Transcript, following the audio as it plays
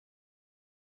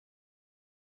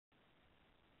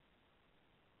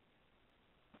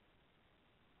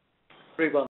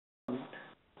everyone,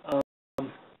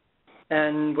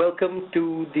 and welcome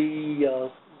to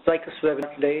the Zycus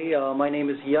webinar today. My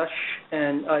name is Yash,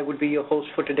 and I would be your host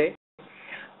for today.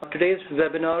 Today's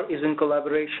webinar is in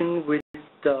collaboration with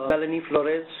Mélani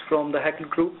Flores from the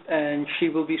Hackett Group, and she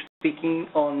will be speaking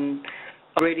on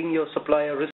upgrading your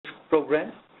supplier risk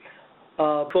program.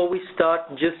 Before we start,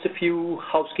 just a few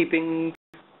housekeeping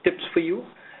tips for you.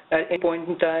 At any point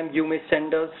in time, you may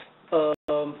send us a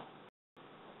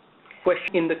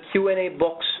question in the Q&A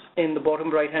box in the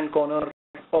bottom right-hand corner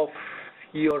of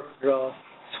your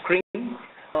screen.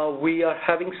 We are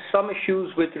having some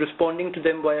issues with responding to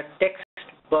them via text,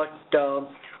 but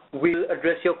we'll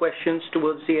address your questions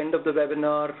towards the end of the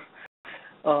webinar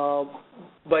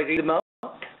by reading them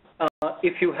out.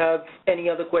 If you have any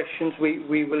other questions,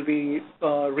 we will be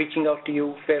reaching out to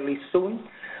you fairly soon.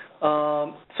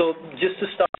 So just to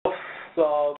start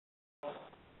off,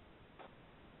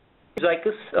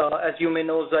 Zycus, as you may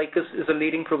know, Zycus is a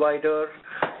leading provider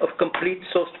of complete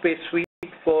source-to-pay suite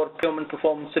for procurement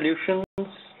performance solutions.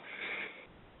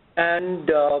 And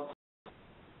our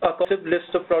comprehensive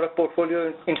list of product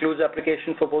portfolio includes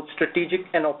application for both strategic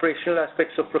and operational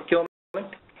aspects of procurement.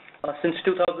 Since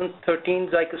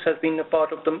 2013, Zycus has been a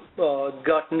part of the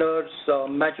Gartner's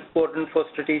Magic Quadrant for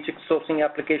Strategic Sourcing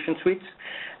Application Suites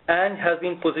and has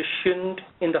been positioned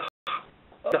in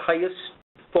the highest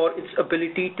for its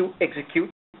ability to execute.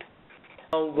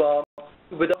 Now,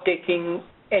 without taking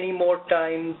any more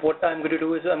time, what I'm going to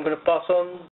do is I'm going to pass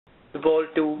on the ball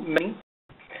to Mélani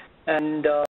and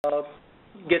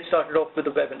get started off with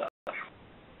the webinar.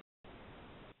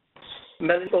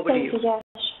 Mélani, over to you. Thank you,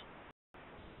 Yash.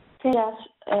 Thank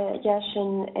you, Yash,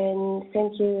 and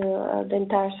thank you, the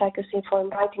entire Zycus team, for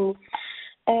inviting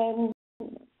me.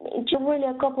 Just really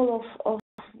a couple of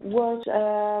words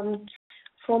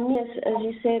from me. As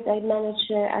you said, I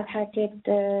manage at Hackett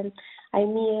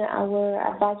IMEA, our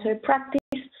advisory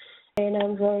practice, and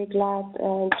I'm very glad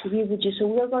to be with you. So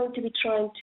we are going to be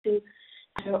trying to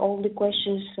answer all the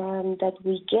questions that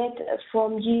we get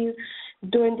from you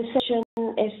during the session.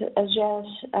 As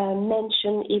Josh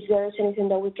mentioned, if there is anything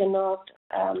that we cannot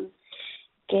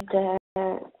get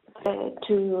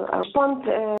to respond,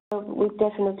 we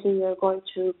definitely are going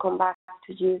to come back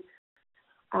to you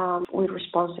with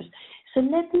responses. So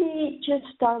let me just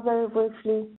start very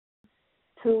briefly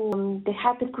to the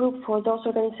Hackett Group. For those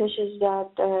organizations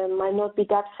that might not be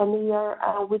that familiar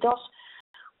with us,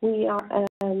 we are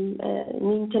an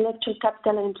intellectual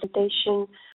capital and implementation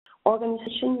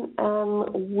organization.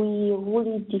 We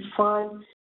really define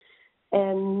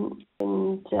and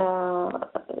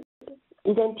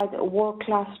identify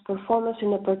world-class performance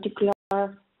in a particular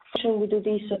function. We do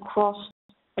this across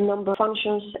a number of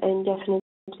functions, and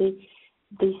definitely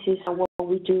this is what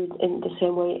we do in the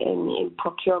same way in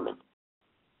procurement.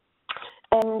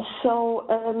 And so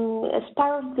as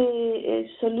part of the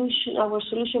solution, our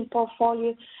solution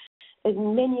portfolio,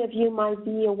 many of you might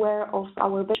be aware of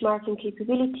our benchmarking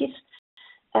capabilities.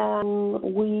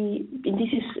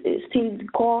 This is still the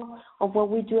core of what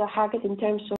we do at Hackett in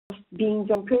terms of being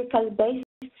empirically based,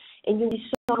 and you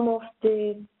see some of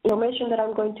the information that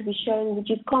I'm going to be sharing with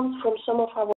you comes from some of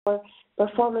our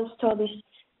performance studies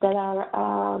that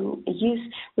are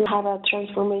used. We have a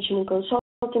transformation and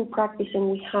consulting practice,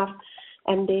 and we have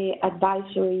the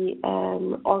advisory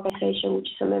organization, which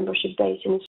is a membership base,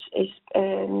 and is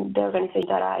the organization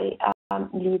that I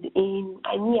lead in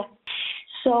IMEA.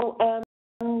 So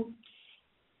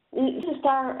let's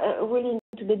start really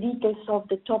into the details of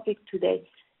the topic today,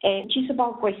 which is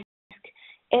about risk.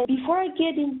 And before I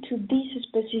get into this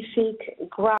specific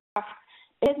graph,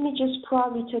 let me just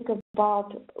probably talk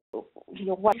about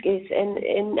what risk is.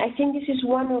 And I think this is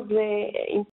one of the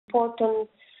important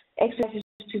exercises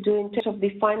to do in terms of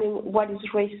defining what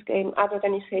is risk in other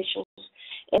organizations.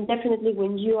 And definitely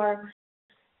when you are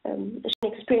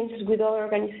experiences with other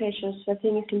organizations, I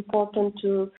think it's important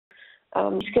to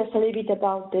discuss a little bit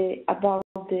about the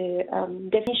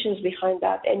definitions behind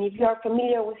that. And if you are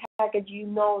familiar with Hackett, you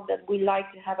know that we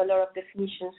like to have a lot of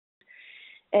definitions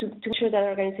to ensure that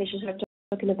organizations are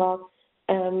talking about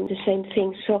the same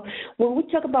thing. So when we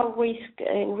talk about risk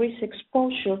and risk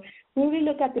exposure, we really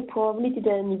look at the probability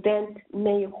that an event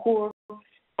may occur,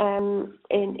 and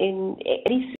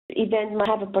this event might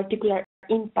have a particular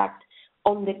impact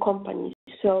on the company.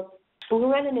 So we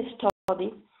ran a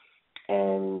study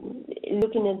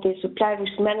looking at the supply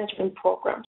risk management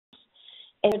programs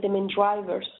and the main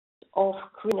drivers of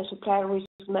creating a supply risk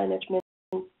management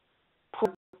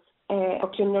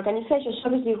procurement organizations. So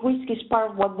obviously, risk is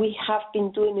part of what we have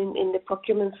been doing in the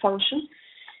procurement function.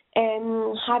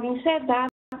 And having said that,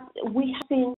 we have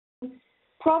been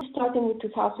probably starting with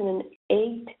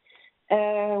 2008.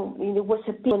 It was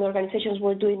a period when organizations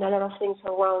were doing a lot of things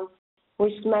around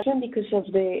risk management because of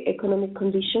the economic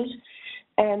conditions.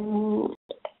 And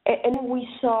we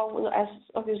saw, as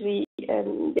obviously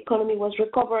the economy was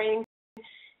recovering,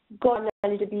 gone a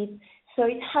little bit. So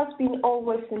it has been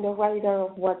always in the radar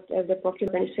of what the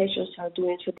procurement organizations are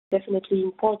doing. So it's definitely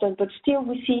important. But still,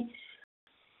 we see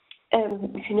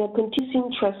continuous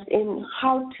interest in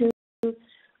how to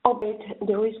operate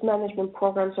the risk management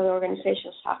programs that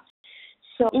organizations have.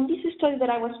 So in this study that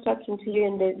I was talking to you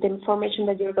and the information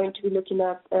that you're going to be looking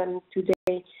at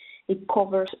today, it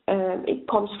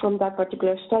comes from that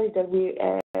particular study that we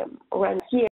ran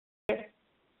here.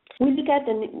 We look at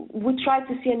and we try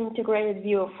to see an integrated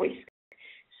view of risk.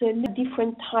 So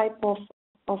different type of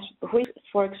risk,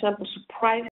 for example,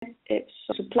 supply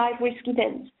risk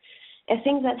events, and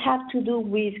things that have to do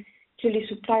with clearly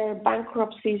supplier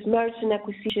bankruptcies, mergers and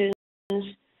acquisitions,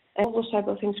 and all those type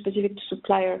of things specific to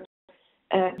supplier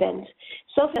events.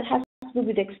 So that has to do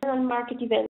with external market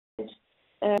events,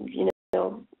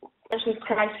 financial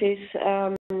crisis,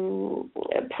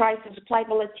 price and supply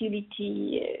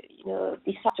volatility,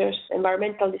 disasters,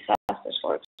 environmental disasters,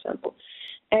 for example.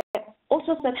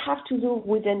 Also that have to do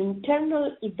with an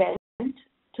internal event to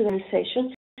the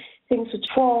organization, things like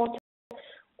fraud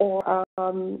or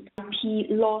IP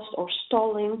loss or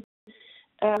stalling,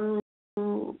 and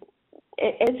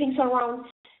things around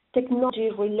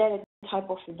technology-related type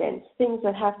of events, things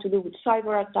that have to do with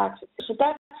cyber attacks. So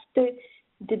that's the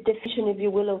definition, if you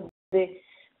will, of the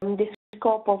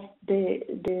scope of the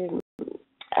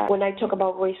when I talk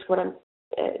about risk, when I'm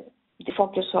the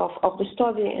focus of the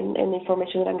study and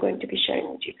information that I'm going to be sharing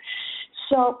with you.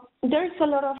 So there's a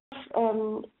lot of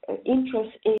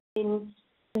interest in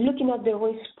looking at the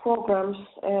risk programs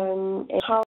and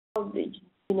how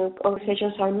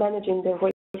organizations are managing the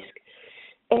risk.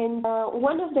 And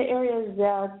one of the areas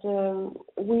that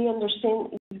we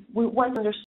want to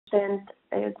understand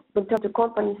with the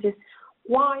companies is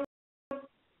why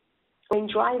main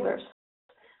drivers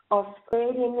of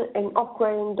creating and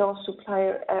upgrading those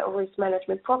supplier risk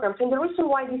management programs. And the reason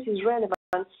why this is relevant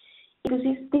is because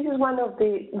this is one of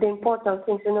the important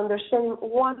things in understanding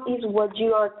what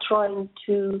you are trying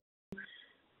to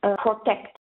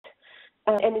protect.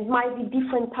 And it might be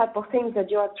different type of things that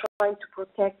you are trying to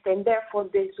protect, and therefore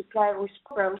the supplier risk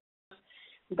programs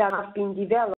that have been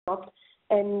developed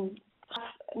and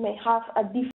may have a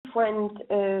different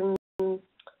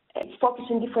focus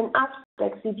on different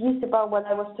aspects. If you think about what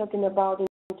I was talking about in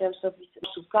terms of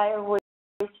supplier risk,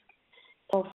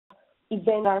 of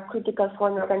events that are critical for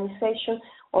an organization,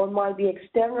 or might be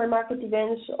external market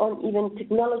events, or even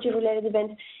technology-related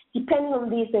events, depending on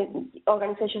these, the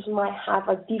organizations might have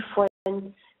a different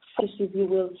focus, if you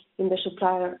will, in the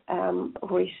supplier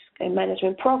risk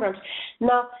management programs.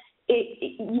 Now,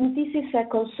 this is a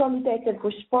consolidated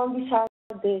response. These are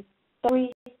the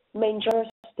three main drivers.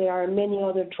 There are many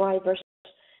other drivers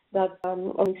that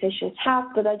organizations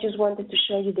have, but I just wanted to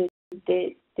show you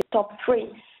the top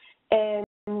three. And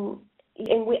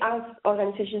we asked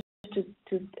organizations to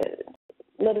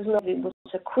let us know if it was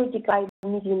a critical,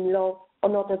 medium, low, or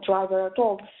not a driver at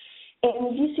all.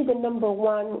 And you see the number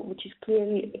one, which is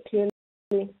clearly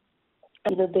with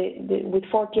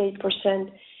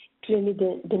 48%, clearly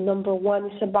the number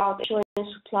one is about ensuring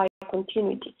supply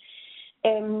continuity.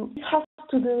 It has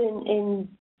to do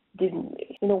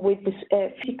with this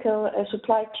physical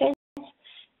supply chains.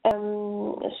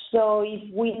 So if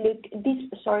we look, this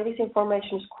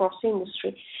information is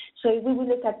cross-industry. So if we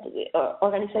look at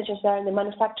organizations that are in the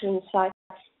manufacturing side,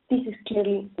 this is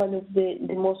clearly one of the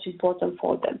most important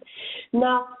for them.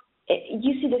 Now,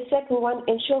 you see the second one,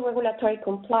 ensure regulatory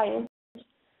compliance.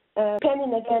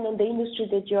 Depending again on the industry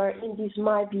that you are in, this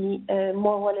might be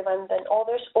more relevant than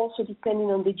others. Also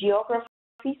depending on the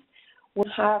geographies, we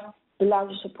have the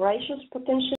largest operations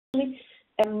potentially.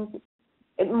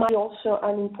 It might be also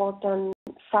an important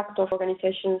factor for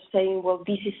organizations saying, well,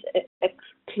 this is a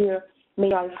clear main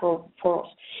drive for us.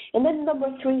 And then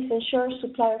number three is ensure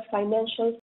supplier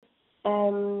financial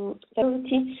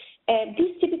security.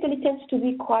 This typically tends to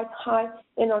be quite high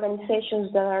in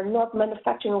organizations that are not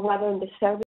manufacturing, or rather in the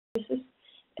services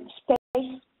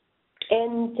space.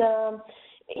 And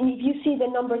if you see the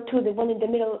number two, the one in the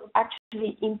middle,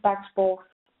 actually impacts both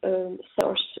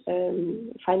services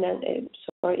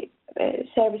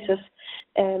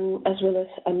as well as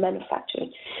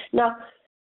manufacturing. Now,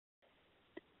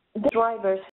 the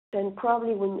drivers, and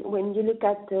probably when you look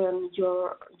at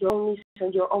your own list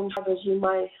and your own drivers, you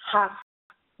might have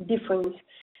different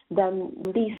than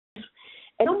these.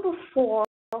 And number 4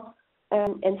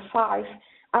 and 5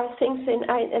 are things,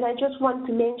 and I just want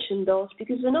to mention those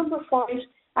because the number 4 is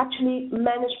actually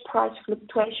manage price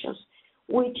fluctuations,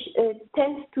 which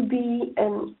tends to be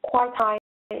quite high.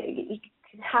 It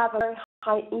can have a very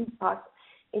high impact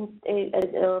in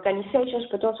organizations,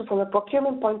 but also from a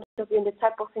procurement point of view, and the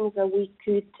type of things that we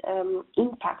could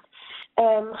impact.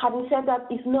 Having said that,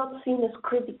 it's not seen as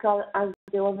critical as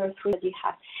the other 3 that you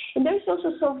have. And there is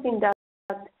also something that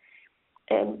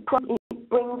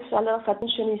brings a lot of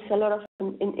attention, is a lot of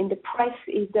in the press,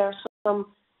 is there are some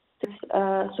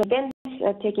events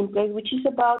taking place, which is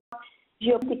about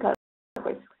geopolitical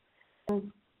risks.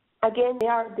 Again, they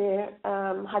are there.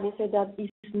 Having said that,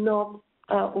 it's not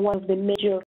one of the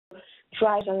major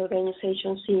drivers that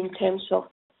organizations see in terms of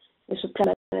the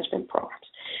supply management programs.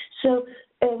 So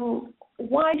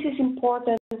why this is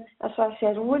important, as I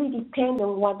said, really depends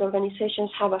on what the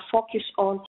organizations have a focus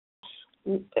on.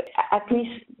 At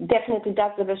least, definitely,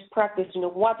 that's the best practice.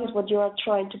 What is what you are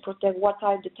trying to protect? What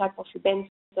are the type of events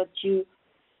that you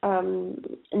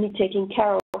need taking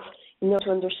care of in order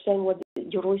to understand what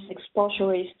your risk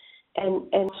exposure is,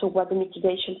 and also what the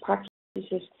mitigation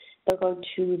practices they're going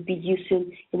to be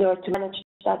using in order to manage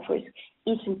that risk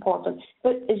is important.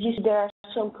 But as you see, there are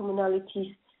some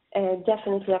commonalities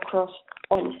definitely across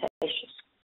organizations.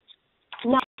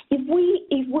 Now, if we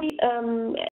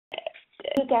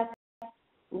look at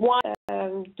why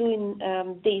doing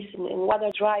this and what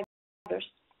are drivers,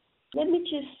 let me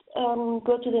just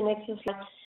go to the next slide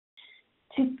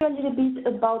to talk a little bit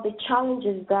about the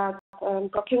challenges that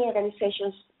procurement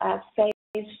organizations face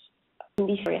in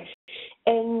this area.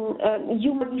 And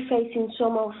you might be facing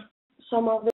some of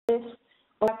this,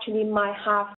 or actually might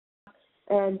have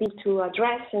been to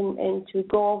address and to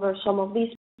go over some of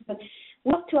these. But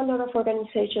we talk to a lot of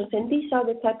organizations, and these are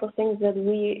the type of things that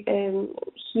we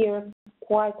hear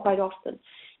quite often.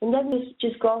 And let me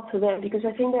just go through them because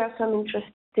I think there are some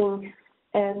interesting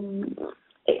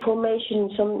information,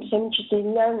 some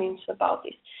interesting learnings about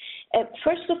this.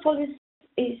 First of all,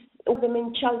 is one of the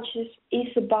main challenges is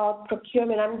about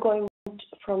procurement. I'm going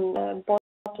from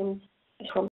bottom,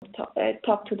 from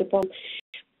top to the bottom.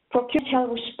 Procurement is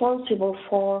held responsible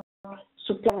for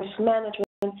supplier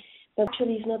management, but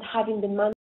actually is not having the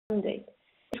mandate.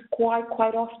 It's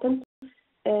quite often,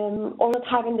 or not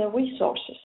having the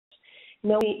resources.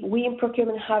 Now, we in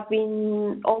procurement have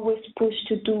been always pushed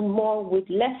to do more with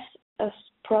less, as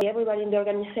probably everybody in the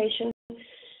organization.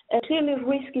 And clearly,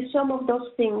 risk is some of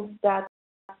those things that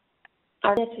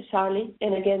are necessarily,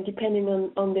 and again, depending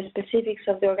on the specifics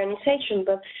of the organization,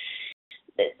 but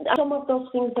some of those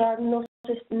things that are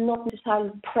not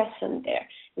necessarily present there.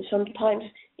 And sometimes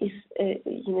is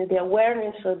the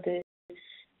awareness or the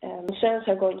concerns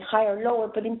are going higher or lower,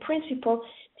 but in principle,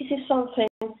 this is something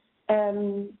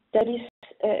that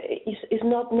is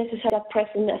not necessarily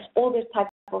present as other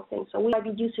types of things. So we might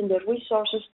be using the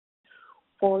resources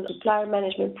for supplier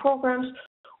management programs,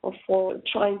 or for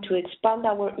trying to expand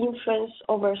our influence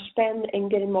over spend and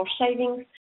getting more savings,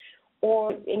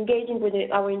 or engaging with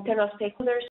our internal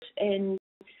stakeholders and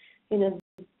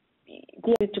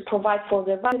to provide for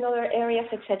the value in other areas,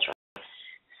 etc.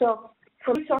 So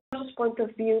from a resources point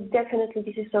of view, definitely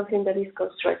this is something that is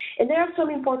constrained. And there are some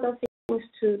important things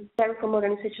to learn from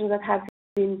organizations that have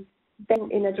been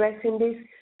in addressing this,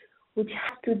 which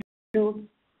have to do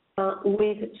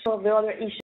with some of the other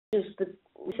issues that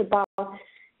is about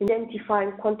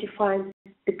identifying, quantifying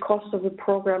the cost of the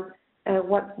program,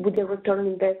 what would the return on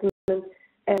investment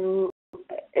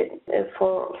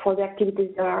for the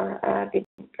activities that are being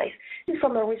in place. This is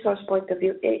from a resource point of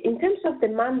view. In terms of the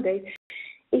mandate,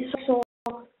 it's also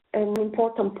an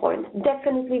important point.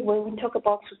 Definitely, when we talk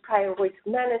about supplier risk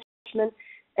management,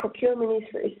 procurement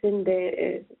is in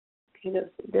the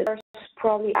the first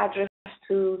probably address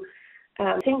to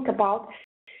think about.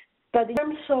 But in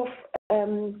terms of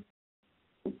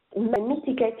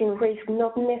mitigating risk,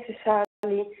 not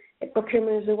necessarily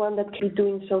procurement is the one that could be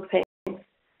doing something.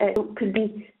 It could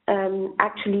be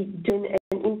actually doing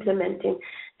and implementing.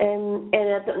 And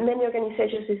at many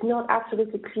organizations, it's not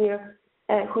absolutely clear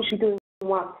who should be doing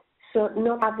what. So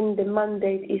not having the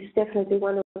mandate is definitely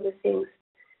one of the things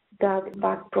that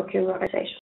back procurement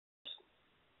organizations.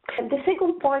 And the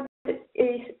second point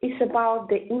is about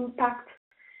the impact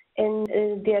and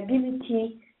the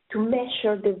ability to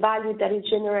measure the value that is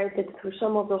generated through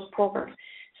some of those programs.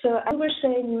 So I was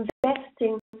saying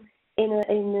investing in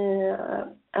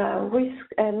a risk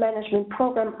management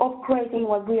program, upgrading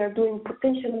what we are doing,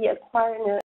 potentially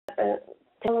acquiring a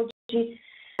technology,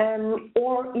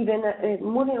 or even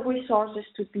moving resources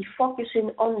to be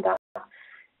focusing on that,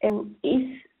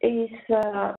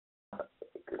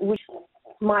 which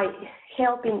might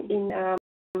help in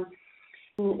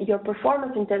your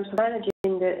performance in terms of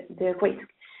managing the risk.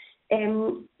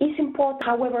 It's important,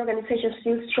 however, organizations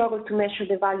still struggle to measure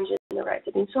the value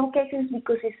generated. In some cases,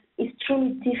 because it's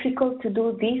truly difficult to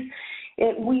do this,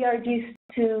 we are used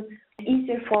to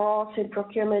easier for us in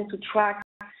procurement to track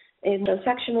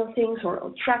transactional things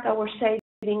or track our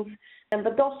savings,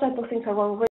 but those type of things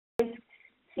around risk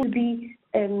will be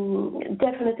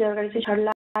definitely organizations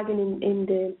are lagging in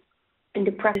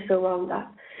the practice around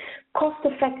that. Cost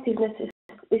effectiveness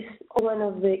is one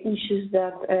of the issues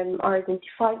that are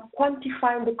identified.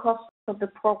 Quantifying the cost of the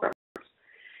programs,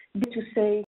 to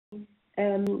say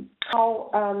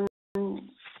how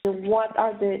what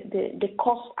are the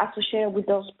costs associated with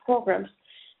those programs,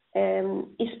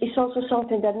 is also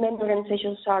something that many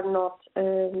organizations are not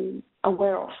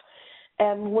aware of.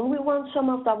 When we run some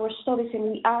of our studies and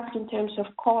we ask in terms of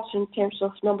cost, in terms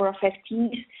of number of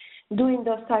FTEs doing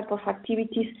those type of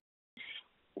activities,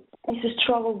 it's a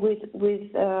struggle with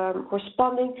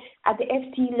responding. At the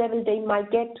FTE level, they might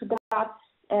get to that,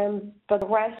 but the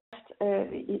rest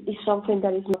is something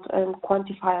that is not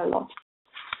quantified a lot.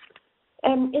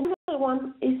 Another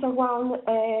one is around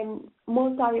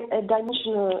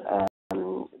multi-dimensional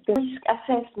risk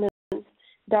assessments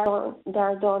that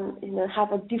are done,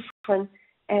 have a different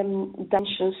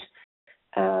dimensions.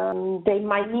 They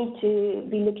might need to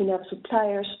be looking at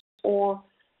suppliers or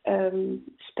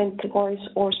spend categories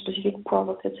or specific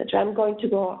products, etc. I'm going to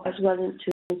go as well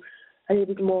into a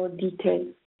little bit more detail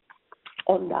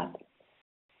on that.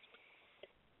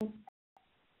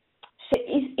 So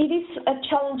it is a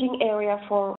challenging area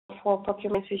for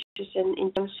procurement issues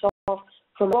in terms of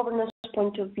from governance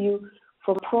point of view,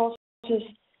 from process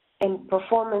and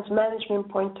performance management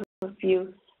point of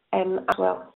view as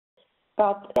well.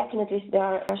 But definitely there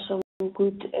are some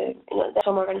good,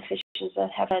 some organizations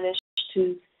that have managed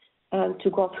to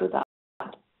go through that.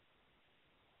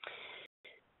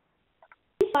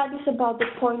 This slide is about the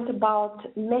point about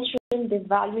measuring the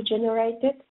value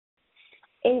generated.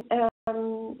 And,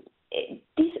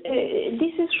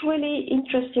 this is really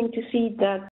interesting to see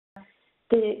that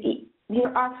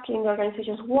you're asking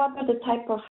organizations what are the type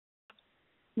of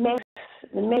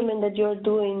measurement that you're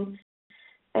doing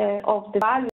of the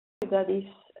value that is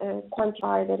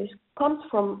quantified, that comes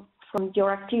from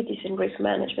your activities in risk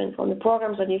management, from the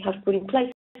programs that you have put in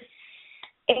place.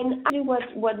 And actually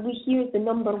what we hear is the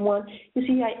number one. You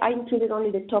see, I included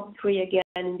only the top three again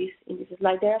in this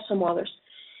slide. There are some others.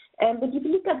 But if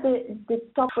you look at the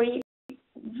top three,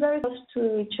 very close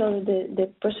to each other, the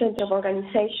percentage of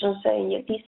organizations saying, yeah,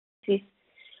 this is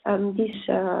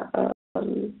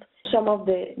some of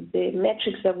the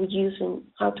metrics that we use in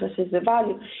how to assess the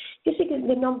value. You see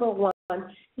the number one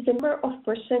is the number of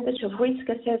percentage of risk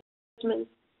assessment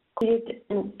completed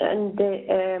and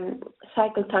the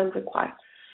cycle time required.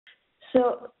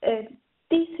 So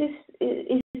this is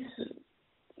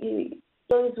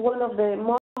one of the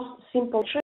most simple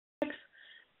tricks,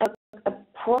 a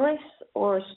progress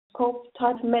or scope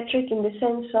type metric in the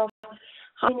sense of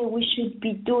how many we should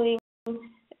be doing.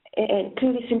 And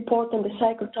clearly it's important the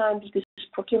cycle time because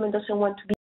procurement doesn't want to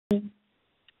be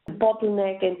a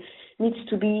bottleneck and needs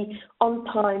to be on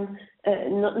time,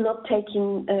 not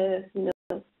taking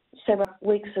several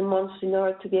weeks and months in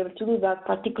order to be able to do that,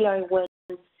 particularly when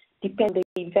depending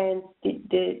on the event,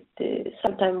 the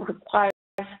cycle requires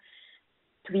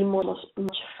to be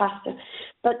much faster.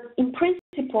 But in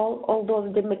principle,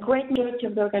 although the great majority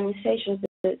of the organizations,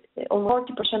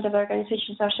 almost 40% of the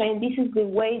organizations are saying this is the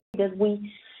way that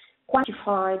we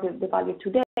quantify the value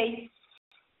today,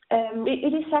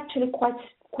 it is actually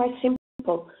quite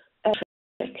simple.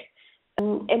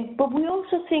 But we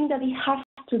also think that it has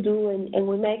to do, and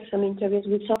we make some interviews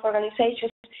with some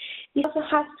organizations, it also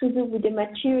has to do with the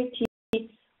maturity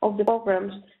of the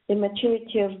programs, the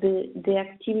maturity of the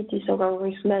activities around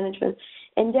risk management,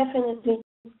 and definitely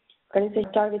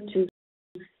organizations started to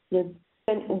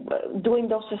doing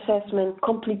those assessments,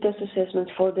 complete those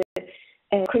assessments for the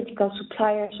critical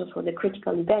suppliers or for the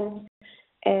critical events,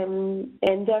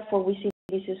 and therefore we see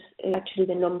this is actually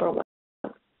the number one.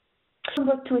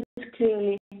 Number two is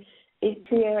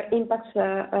clear impacts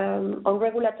on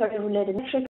regulatory related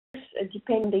metrics.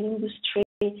 Depending on the industry,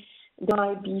 there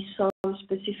might be some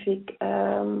specific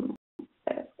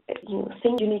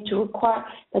things you need to require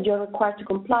that you're required to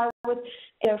comply with.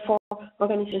 Therefore,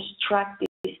 organizations track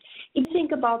this. If you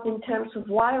think about in terms of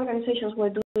why organizations were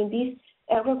doing this,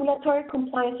 regulatory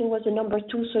compliance was the number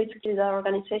two, so it's clear that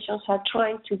organizations are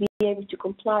trying to be able to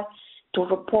comply, to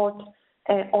report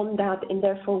on that, and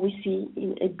therefore we see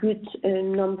in a good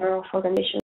number of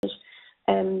organizations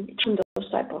doing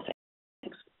those type of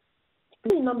things.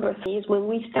 The number of things when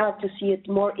we start to see it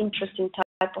more interesting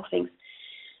type of things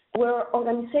where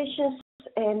organizations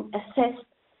assess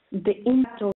the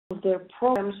impact of their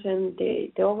programs and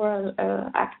the overall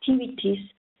activities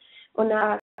on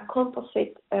a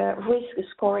composite risk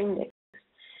score index,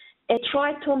 and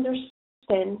try to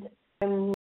understand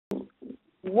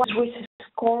what risk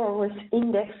score or risk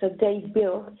index that they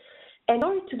build. In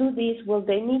order to do this, well,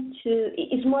 they need to,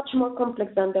 it's much more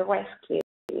complex than the rest,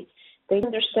 clearly. They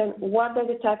understand what are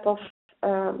the type of,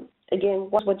 again,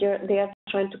 what they are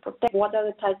trying to protect, what are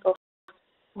the type of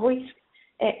risks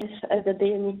that they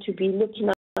need to be looking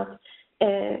at,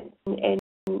 and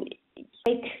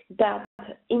take that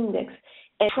index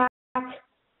and track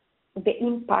the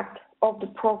impact of the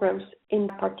programs in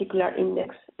a particular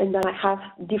index. And then I have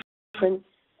different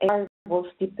variables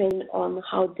depending on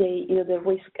how they, the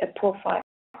risk profile,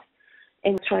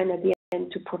 and trying at the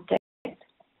end to protect the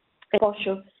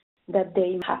exposure that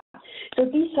they have. So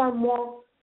these are more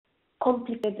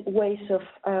complicated ways of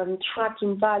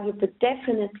tracking value, but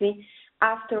definitely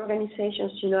after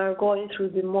organizations, are going through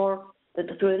the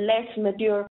less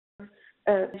mature,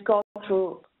 go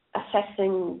through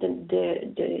assessing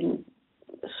the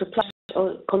supply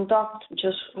or conduct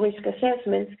just risk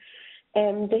assessments,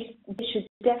 and they should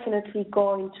definitely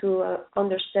go into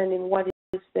understanding what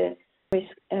is the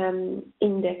risk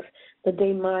index that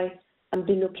they might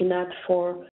be looking at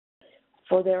for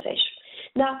their organization.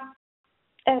 Now,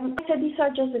 I said these are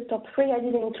just the top 3. I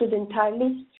didn't include the entire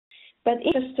list, but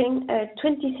interesting,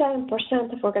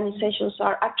 27% of organizations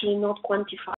are actually not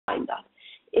quantifying that.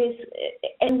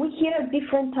 And we hear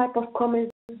different type of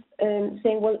comments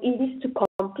saying, well, it is too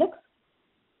complex.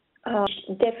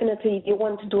 Definitely, if you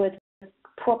want to do it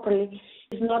properly,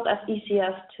 it's not as easy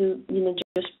as to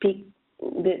just pick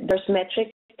there's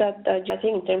metrics that I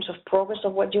think in terms of progress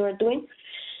of what you are doing.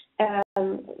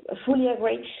 Fully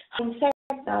agree. Having said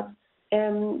that,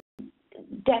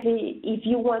 definitely, if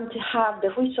you want to have the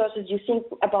resources, you think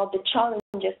about the challenges,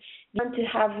 you want to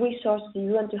have resources,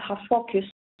 you want to have focus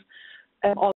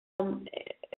on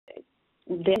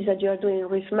the things that you are doing in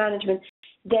risk management,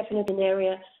 definitely an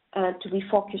area to be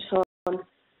focused on,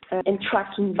 and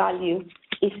tracking value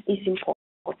is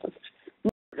important.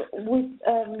 With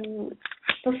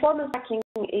performance tracking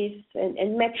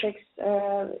and metrics,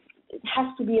 it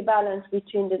has to be a balance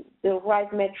between the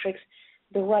right metrics,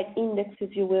 the right index,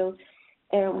 if you will,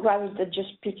 rather than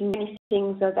just picking many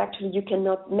things that actually you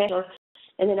cannot measure,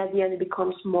 and then at the end it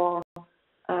becomes more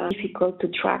difficult to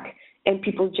track, and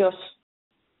people just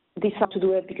decide to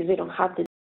do it because they don't have the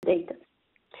data.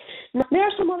 Now, there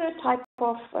are some other type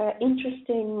of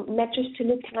interesting metrics to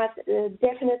look at.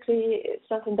 Definitely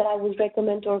something that I would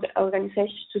recommend to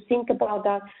organizations to think about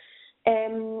that.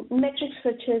 Metrics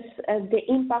such as the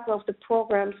impact of the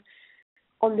programs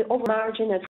on the overall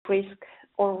margin at risk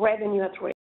or revenue at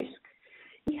risk.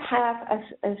 We have,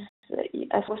 as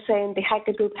we're saying, the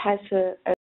Hackett Group has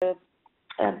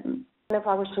one of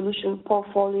our solution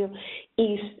portfolio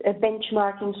is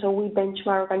benchmarking, so we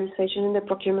benchmark organizations in the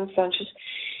procurement functions.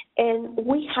 And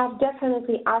we have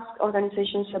definitely asked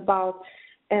organizations about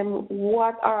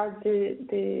what are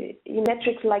the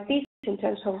metrics like this in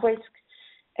terms of risk,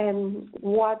 and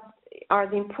what are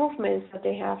the improvements that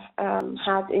they have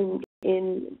had in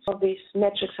some of these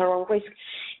metrics around risk.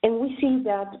 And we see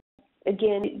that,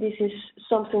 again, this is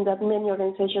something that many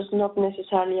organizations not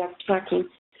necessarily are tracking,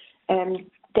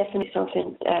 definitely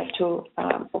something to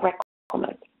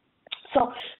recommend.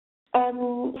 So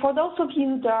for those of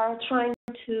you that are trying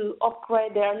to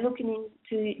upgrade, they are looking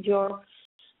into your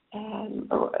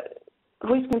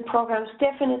risk programs,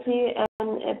 definitely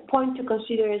a point to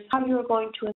consider is how you're going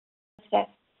to assess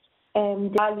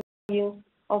the value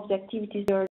of the activities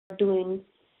you're doing,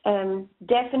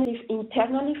 definitely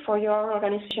internally for your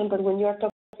organization, but when you're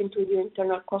talking to your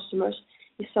internal customers,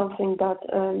 is something that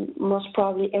most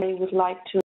probably everyone would like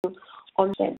to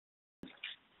understand.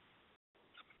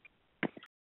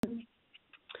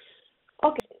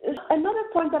 Okay, another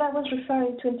point that I was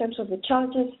referring to in terms of the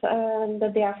challenges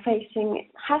that they are facing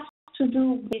has to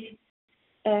do with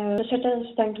a certain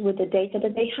extent with the data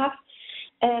that they have.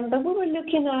 But we were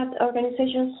looking at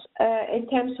organizations in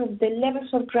terms of the levels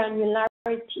of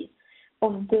granularity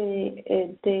of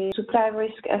the supply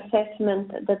risk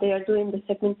assessment that they are doing, the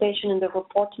segmentation and the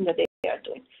reporting that they are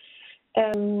doing.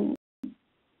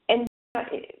 And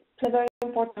it's a very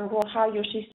important role how your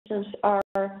systems are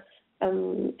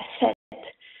set,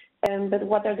 but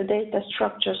what are the data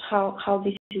structures, how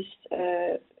this is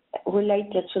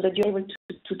related, so that you're able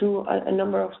to do a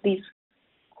number of these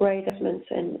great assessments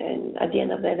and at the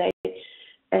end of the day,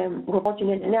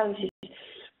 reporting and analysis.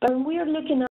 But when we are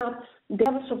looking at the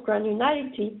levels of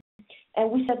granularity,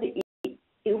 and we said it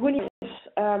really is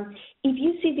if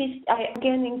you see this, I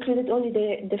again included only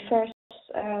the first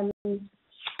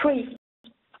three.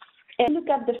 And look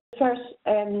at the first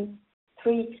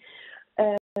three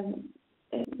level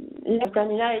of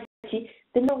granularity.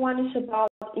 The number one is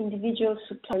about individual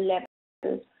supplier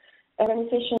level.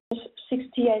 Organizations,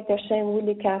 68% will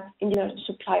look at individual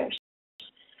suppliers.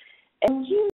 And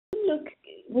you look,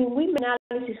 when we make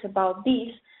analysis about this,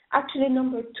 actually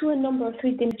number two and number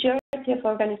three, the majority of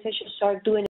organizations are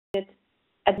doing it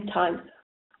at the time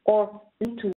or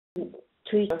to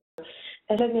each other.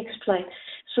 Let me explain.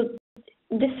 So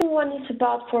the second one is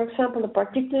about, for example, a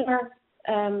particular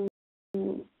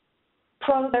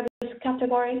product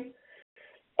category,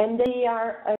 and they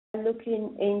are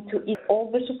looking into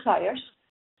all the suppliers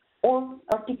or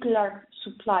a particular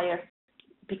supplier,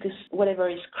 because whatever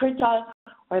is critical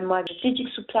or it might be strategic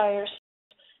suppliers.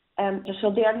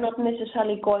 So they are not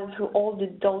necessarily going through all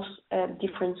those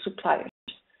different suppliers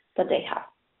that they have.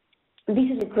 This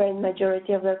is the great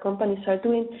majority of their companies are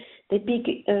doing. They pick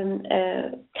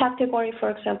a category, for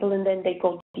example, and then they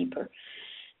go deeper.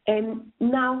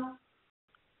 Now,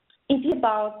 if it's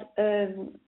about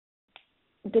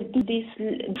these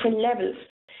different levels,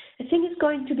 I think it's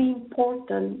going to be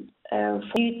important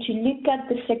for you to look at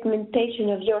the segmentation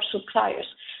of your suppliers.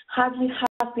 How you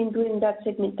have been doing that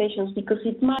segmentation, because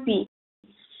it might be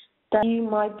that you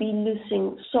might be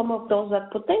losing some of those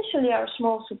that potentially are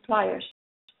small suppliers,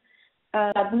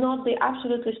 but not the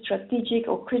absolutely strategic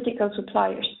or critical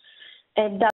suppliers,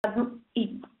 and that it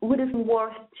would have been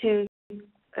worth to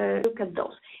look at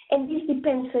those. And this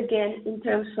depends again in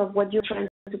terms of what you're trying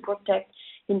to protect,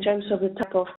 in terms of the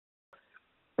type of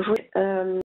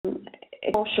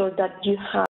exposure that you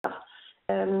have.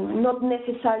 Not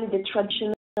necessarily the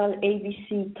traditional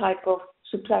ABC type of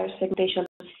supplier segmentation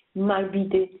might be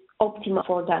the optimal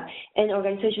for that, and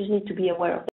organizations need to be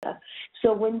aware of that.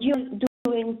 So when you're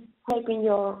helping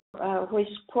your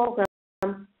risk program,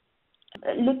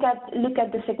 look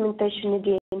at the segmentation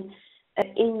again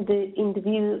in the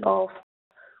view of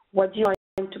what you're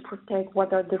trying to protect,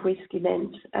 what are the risk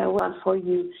events for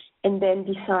you, and then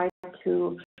decide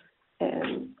to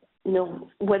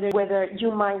whether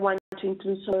you might want to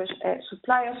include some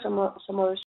suppliers, some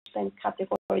other spend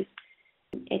categories,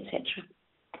 etc.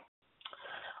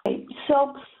 Okay,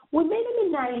 so we made an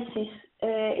analysis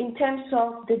in terms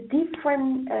of the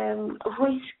different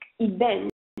risk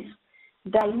events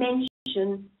that I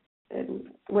mentioned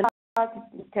in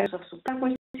terms of supply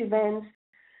risk events,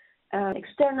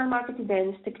 external market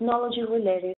events, technology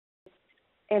related,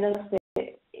 and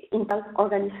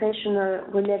organizational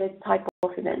related type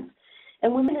of events.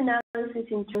 And we made an analysis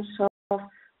in terms of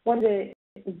what the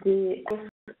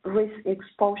risk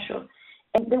exposure.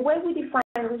 And the way we define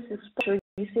risk exposure,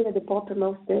 you see at the bottom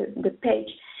of the page,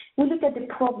 we look at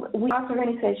we ask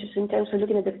organizations in terms of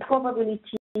looking at the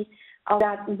probability of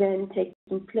that event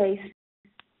taking place,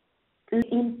 the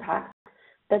impact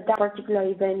that particular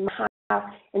event might have,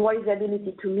 and what is the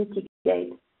ability to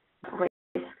mitigate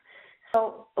risk.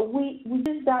 So we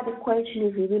use that equation,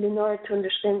 if you will, in order to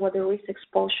understand what the risk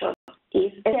exposure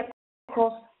is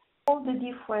across all the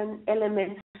different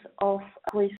elements of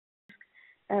risk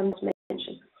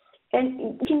mentioned.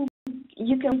 And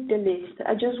you can read the list.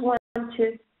 I just want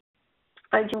to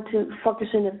focus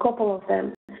on a couple of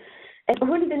them. And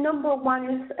really, the number one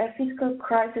is a fiscal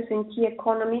crisis in key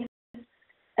economies.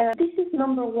 This is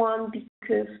number one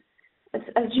because,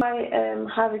 as you might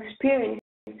have experienced,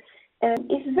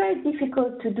 it's very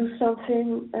difficult to do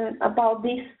something about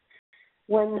this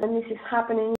when this is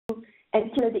happening,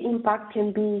 until the impact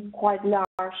can be quite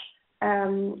large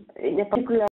in a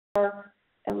particular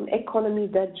economy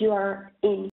that you are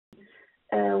in.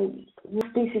 When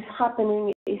this is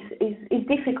happening, it's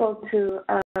difficult to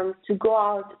go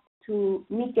out to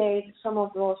mitigate some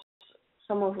of those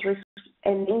risks,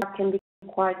 and the impact can be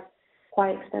quite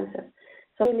extensive.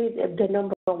 So really the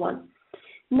number one.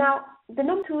 Now, the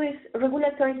number two is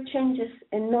regulatory changes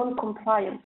and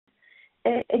non-compliance.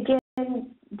 Again,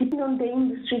 depending on the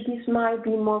industry, this might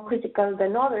be more critical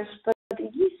than others, but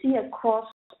you see across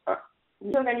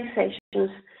the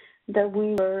organizations that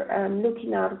we were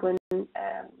looking at when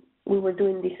we were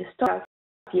doing this study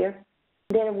here,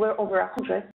 there were over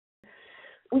 100.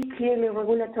 We clearly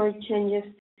regulatory changes,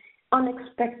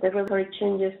 unexpected regulatory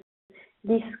changes.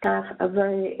 This has a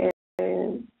very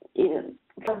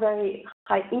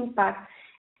high impact,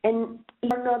 and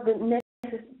you're not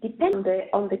depend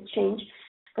on the change,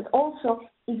 but also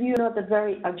if you're not a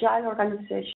very agile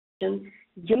organization,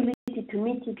 your ability to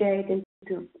mitigate and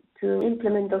to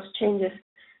implement those changes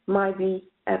might be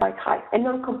quite high. And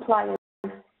non-compliance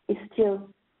is still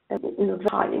very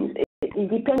high. It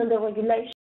depends on the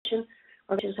regulation,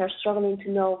 organizations are struggling to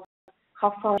know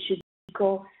how far they should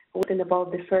go, within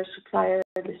about the first supplier,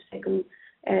 the second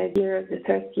year, the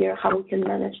third year, how we can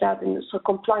manage that. And so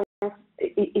compliance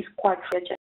is quite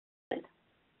urgent.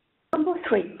 Number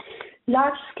 3,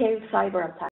 large-scale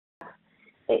cyber attacks.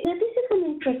 This is an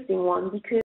interesting one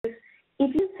because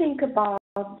if you think about,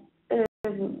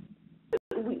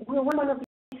 we were one of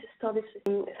these studies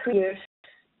in 3 years,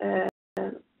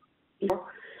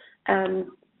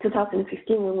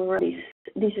 2015 when we were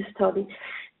this study,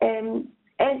 and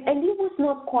it was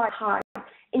not quite high.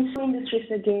 In some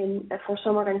industries, again, for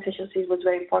some organizations, it was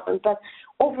very important. But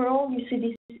overall, you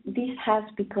see this has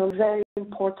become a very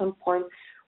important point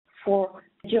for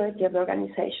the majority of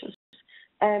organizations.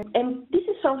 And this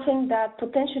is something that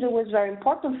potentially was very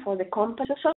important for the company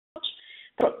as such,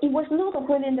 but it was not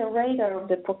really in the radar of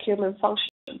the procurement function.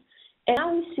 And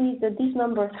now we see that this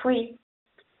number 3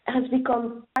 has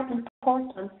become quite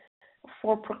important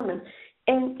for procurement.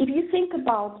 And if you think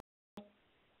about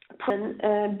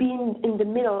being in the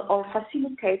middle or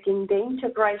facilitating the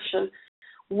integration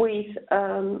with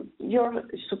your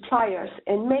suppliers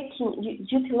and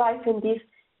utilizing this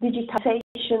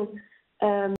digitization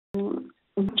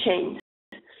chains,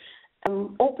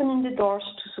 opening the doors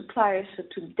to suppliers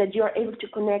that you are able to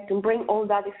connect and bring all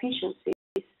that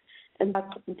efficiencies and that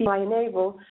this might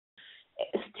enable.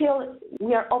 Still,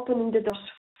 we are opening the doors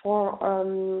for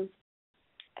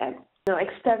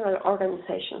external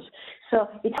organizations. So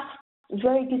it has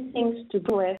very good things to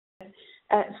do with.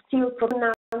 Still,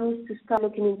 procurement needs to start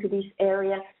looking into this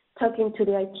area, talking to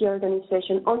the IT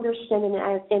organization, understanding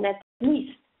and at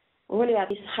least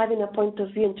having a point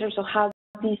of view in terms of how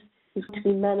this is going to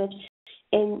be managed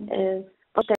and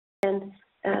understand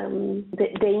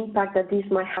the impact that this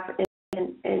might have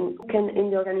and can in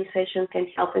the organization can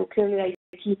help. And clearly,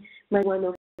 IT might be one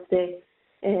of the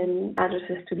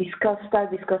addresses to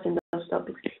start discussing those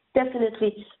topics.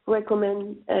 Definitely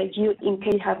recommend you, in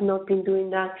case you have not been doing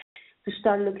that, to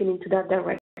start looking into that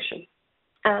direction.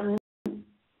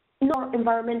 More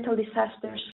environmental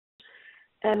disasters.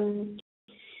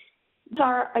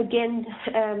 Are again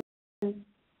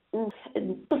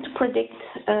difficult to predict,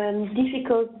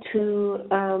 difficult to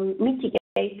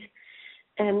mitigate.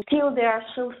 Still, there are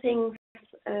some things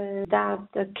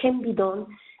that can be done,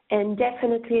 and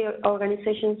definitely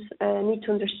organizations need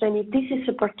to understand if this is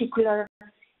a particular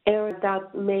area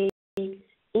that may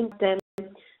impact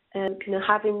them,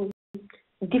 having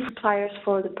different suppliers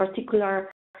for the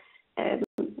particular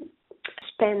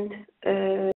spend,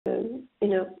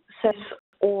 sets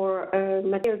or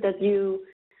material that you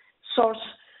source,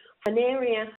 an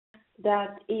area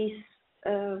that is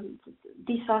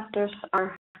disasters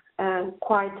are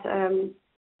quite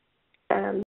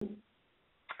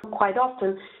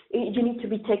often. You need to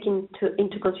be taken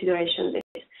into consideration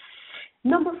this.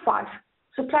 Number 5,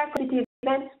 supplier quality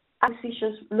events,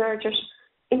 acquisitions, mergers,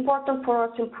 important for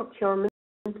us in procurement.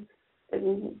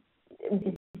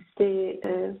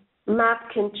 The map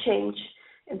can change,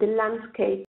 the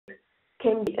landscape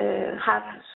can have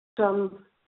some,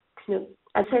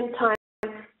 at the same time,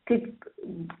 could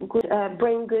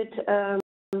bring good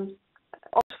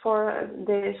for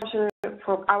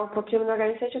our procurement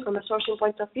organization from a sourcing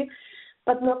point of view,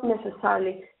 but not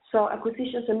necessarily. So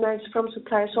acquisitions and mergers from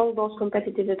suppliers, all those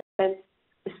competitive events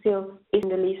still in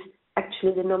the list.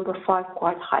 Actually, the number 5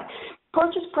 quite high.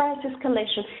 Purchase price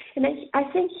escalation, and I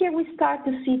think here we start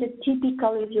to see the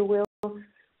typical, if you will,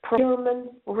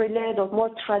 procurement-related or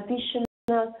more traditional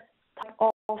type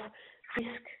of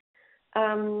risk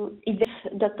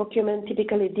events that procurement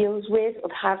typically deals with or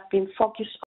have been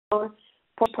focused on.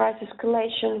 Price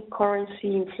escalation,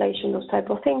 currency, inflation, those type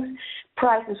of things,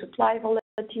 price and supply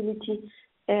volatility.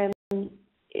 In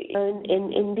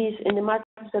the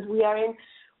markets that we are in,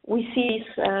 we see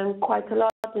this quite a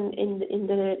lot in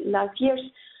the last years.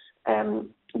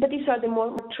 But these are the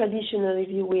more traditional, if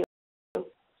you will,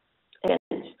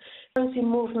 currency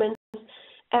movements.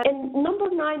 And number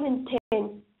 9 and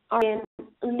 10 are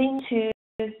linked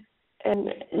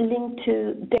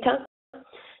to data.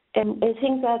 And I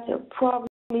think that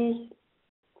probably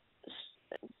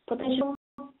potential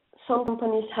some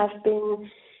companies have been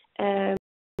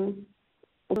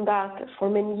on that for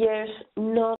many years.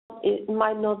 It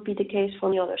might not be the case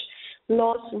for the others.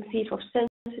 Loss and thief of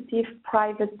sensitive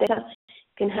private data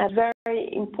can have very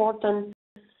important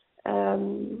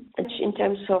in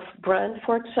terms of brand,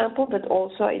 for example, but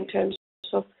also in terms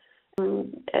of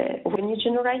revenue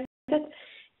generated.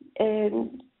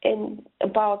 And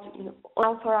about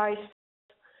unauthorized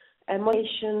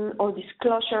moderation or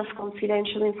disclosure of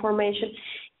confidential information.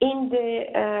 In the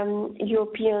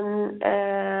European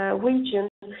region,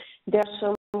 there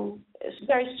are some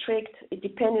very strict,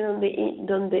 depending on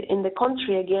in the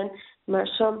country again. There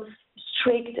are some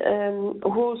strict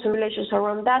rules and regulations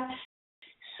around that.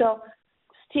 So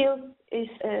still it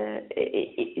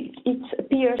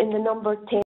appears in the number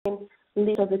 10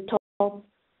 list of the top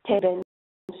 10 events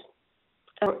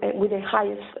with the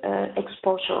highest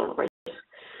exposure risk.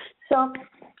 So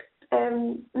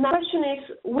now the question is,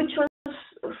 which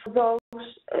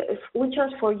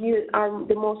ones for you are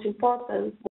the most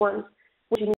important ones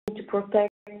which you need to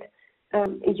protect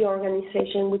your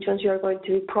organization, which ones you are going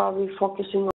to be probably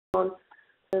focusing on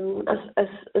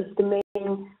as the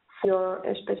main for your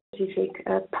specific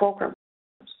program.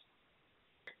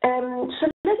 So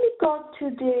let me go to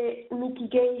the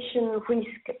mitigation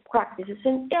risk practices.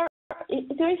 And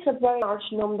there is a very large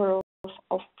number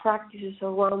of practices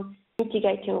around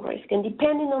mitigating risk. And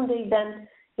depending on the event,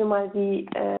 you might be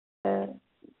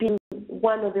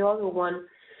one or the other one.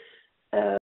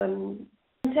 I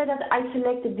said that I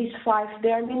selected these 5.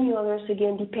 There are many others,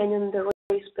 again, depending on the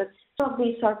risk, but some of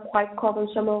these are quite common.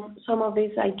 Some of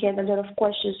these I get a lot of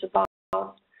questions about,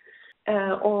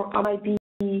 or I might be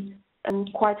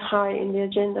quite high in the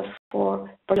agenda for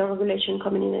the regulation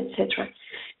coming in, etc.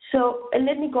 So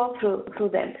let me go through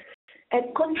them.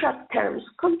 Contract terms.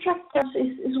 Contract terms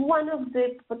is one of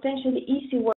the potentially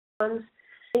easy ones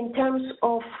in terms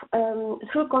of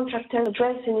through contract terms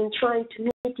addressing and trying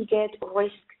to mitigate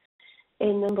risk in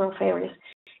a number of areas.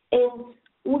 And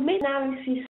we made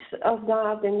analysis of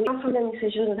that, and we have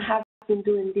organizations that have been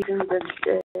doing different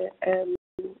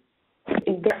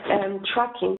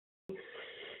tracking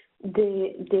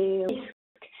the risk.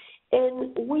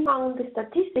 And we found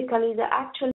statistically that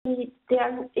actually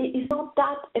it's not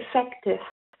that effective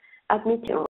at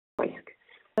mitigating risk.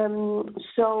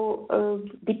 So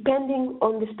depending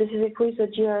on the specific risk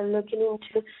that you are looking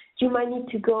into, you might need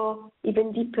to go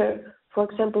even deeper. For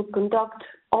example, conduct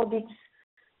audits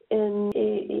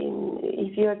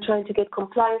if you are trying to get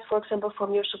compliance, for example,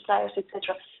 from your suppliers,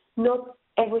 etc. Not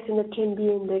everything that can be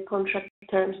in the contract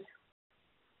terms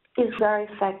is very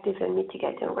effective in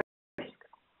mitigating risk.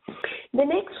 The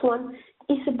next one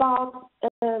is about,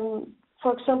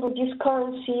 for example, this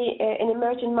currency and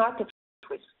emerging market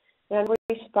risk. And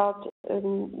risk about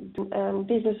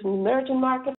business in emerging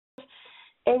markets.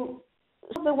 And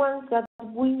some of the ones that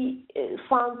we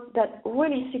found that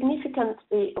really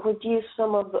significantly reduce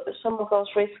some of those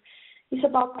risks is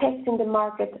about testing the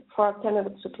market for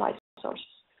alternative supply sources.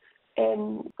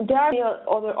 And there are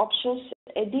other options.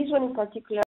 This one in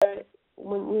particular,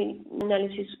 when we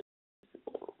analysis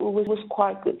was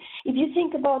quite good. If you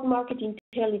think about market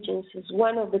intelligence as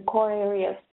one of the core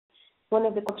areas, one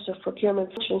of the types of procurement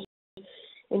functions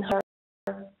in her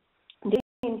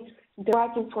getting the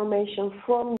right information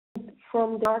from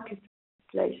the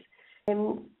marketplace.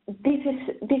 And this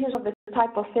is the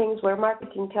type of things where market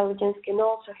intelligence can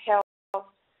also help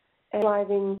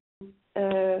driving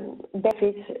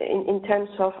benefits in terms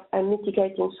of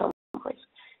mitigating some risk.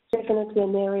 Definitely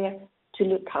an area to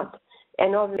look at,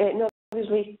 and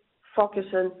obviously focus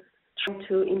on trying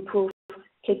to improve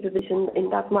capabilities in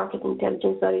that market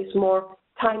intelligence that is more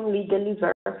timely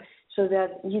delivered, so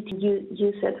that you can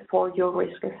use it for your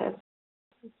risk assessment.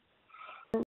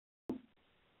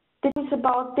 This is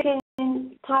about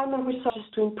dedicating time and resources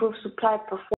to improve supply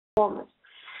performance,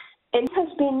 and it has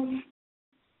been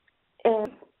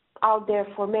out there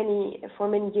for many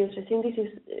years. I think this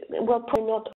is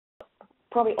probably all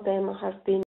of them have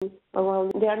been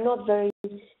around. They are not very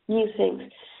new things.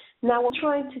 Now, what we're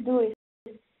trying to do is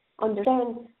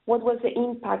understand what was the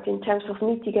impact in terms of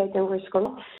mitigating risk or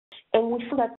not, and we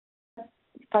found that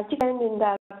particularly in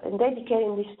that and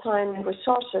dedicating this time and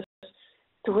resources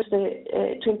to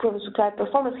improve the supply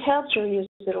performance helps reduce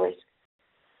the risk.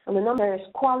 And the number is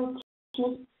quality,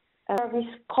 service,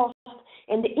 cost,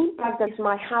 and the impact that this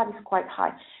might have is quite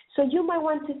high. So you might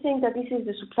want to think that this is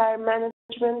the supplier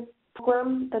management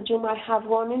program that you might have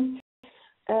running.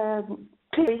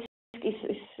 Clearly, risk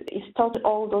is taught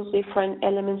all those different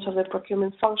elements of the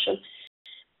procurement function,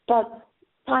 but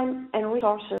time and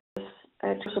resources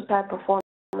to supply performance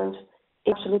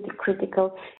is absolutely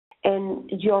critical, and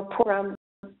your program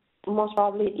most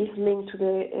probably is linked to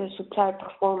the supply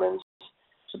performance,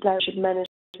 suppliership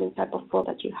management type of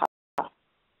program that you have.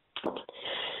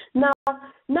 Now,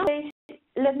 nowadays,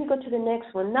 let me go to the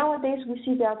next one. Nowadays, we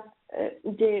see that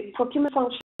the procurement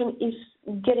function is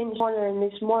getting smaller and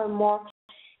is more and more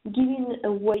giving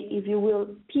away, if you will,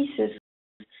 pieces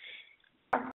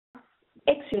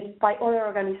exited by other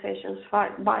organizations, by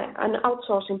an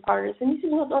outsourcing partners. And this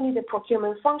is not only the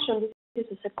procurement function, this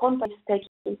is a company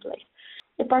taking place.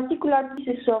 A particular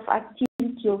pieces of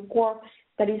activity or work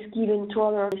that is given to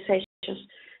other organizations.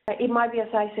 It might be,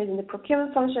 as I said, in the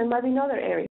procurement function, it might be in other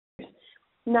areas.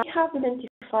 Now, we have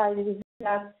identified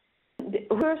that the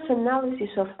reverse analysis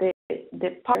of the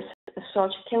parts as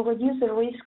such can reduce the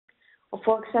risk of,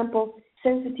 for example,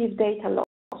 sensitive data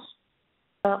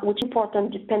loss, which is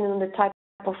important depending on the type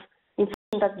of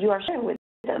information that you are sharing with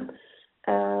them.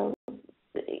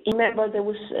 Remember, there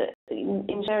was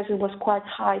in shares it was quite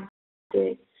high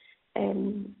the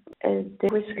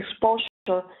risk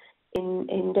exposure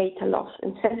in data loss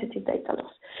and sensitive data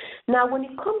loss. Now, when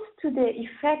it comes to the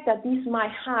effect that this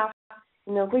might have,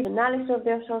 risk analysis of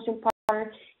the outsourcing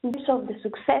partner, in terms of the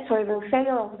success or even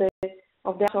failure of the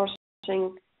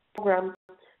outsourcing program,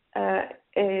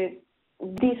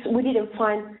 we didn't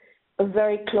find a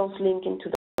very close link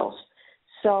into those.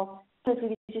 So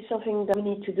definitely this is something that we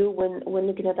need to do when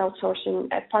looking at outsourcing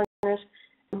partners.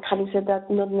 And having said that,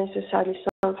 not necessarily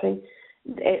something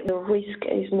the risk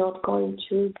is not going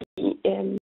to be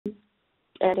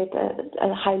at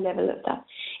a high level of that.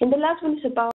 And the last one is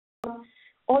about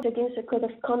audit against a code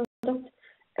of conduct.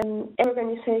 Every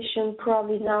organization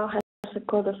probably now has a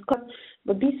code of conduct,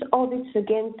 but these audits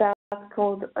against that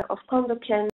code of conduct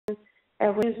can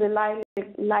reduce the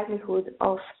likelihood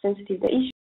of sensitive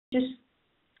issues.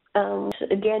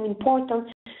 Again,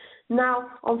 important. Now,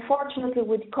 unfortunately,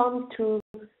 when it comes to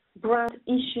brand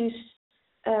issues,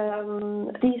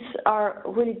 these are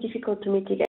really difficult to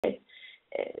mitigate.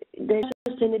 The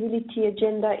sustainability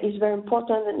agenda is very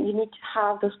important, and you need to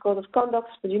have those code of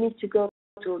conducts, but you need to go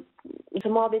to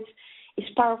some audits.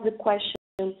 It's part of the question.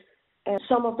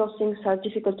 Some of those things are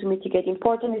difficult to mitigate.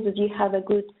 Important is that you have a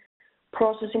good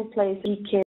process in place. You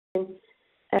can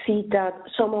see that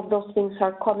some of those things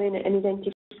are coming and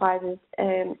identified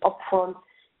upfront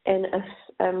and as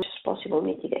much as possible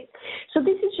mitigate. So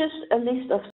this is just a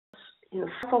list of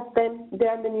half of them. There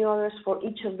are many others for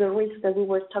each of the risks that we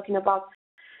were talking about.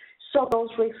 Some of those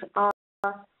risks are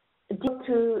due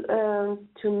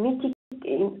to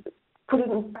mitigate, put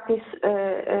in practice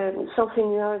something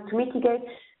in order to mitigate.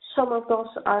 Some of those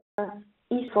are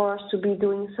easy for us to be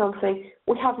doing something.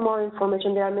 We have more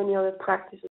information. There are many other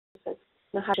practices. And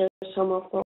I have shared some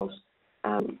of those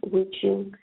with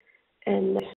you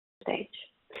in this stage.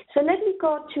 So let me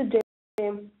go to the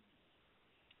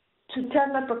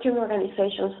internal procurement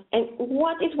organizations and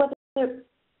what the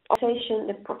organization,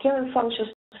 the procurement functions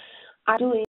are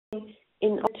doing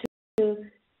in order to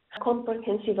a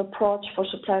comprehensive approach for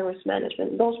supplier risk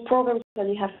management, those programs that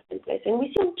you have in place. And we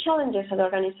see some challenges at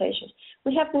organizations.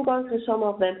 We have been going through some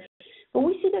of them, but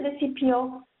we see that the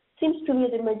CPO seems to be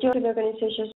the majority of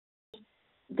organizations,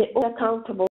 they're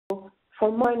accountable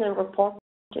for monitoring and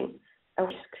reporting a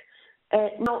risk.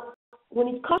 Now, when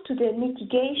it comes to the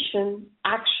mitigation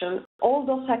action, all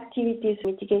those activities,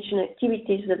 mitigation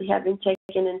activities that have been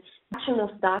taken and action of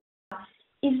that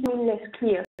is less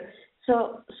clear.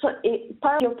 So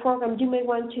part of your program, you may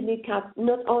want to look at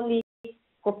not only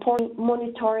reporting,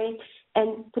 monitoring,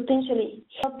 and potentially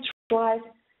help drive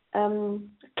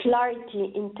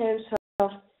clarity in terms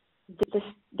of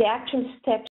the actual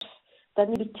steps that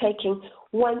need to be taken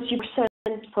once you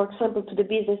present, for example, to the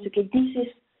business, okay, this is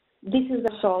the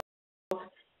result.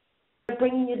 We're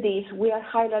bringing you this, we are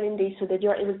highlighting this so that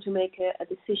you're able to make a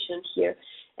decision here.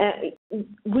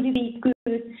 Would it be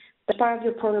good as part of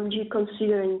your program do you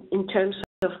consider in terms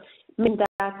of making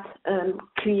that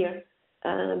clear?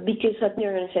 Because at the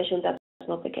organization that's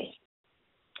not the case.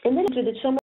 And then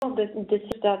some of the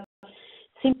things that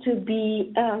seem to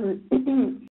be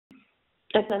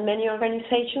at many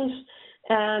organizations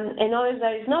and others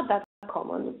that is not that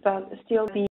common, but still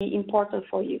be important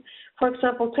for you. For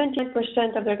example,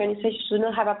 28% of the organizations do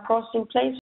not have a process in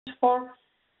place for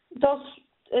those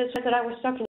that I was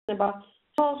talking about,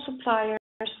 small suppliers,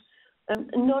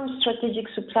 non-strategic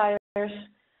suppliers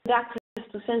with access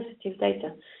to sensitive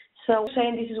data. So we're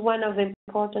saying this is one of the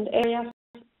important areas,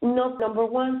 not number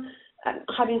one.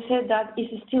 Having said that,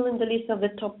 it is still in the list of the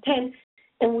top 10,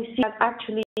 and we see that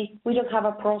actually we don't have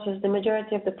a process. The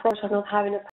majority of the process are not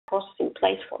having a process in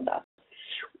place for that.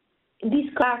 This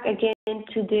goes back again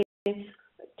to the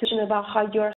question about how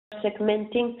you're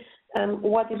segmenting,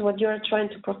 what you're trying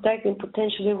to protect, and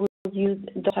potentially review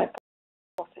those type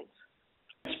of things.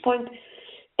 This point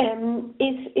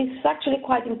is actually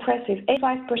quite impressive.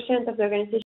 85% of the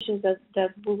organizations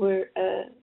that we were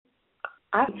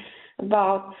asking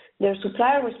about their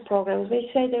supplier risk programs, they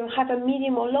say they have a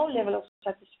medium or low level of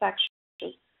satisfaction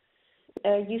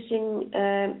using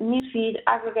newsfeed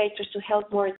aggregators to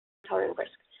help monitoring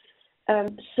risk.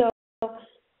 So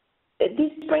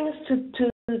this brings us to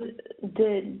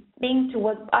the thing to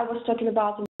what I was talking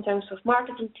about in terms of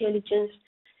market intelligence,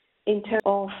 in terms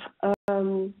of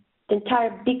the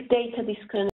entire big data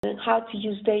discussion, how to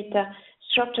use data,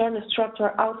 structure and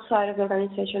structure outside of the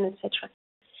organization, etc.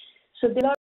 So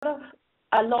there are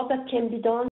a lot that can be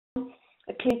done.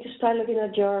 Clearly, to start looking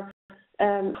at your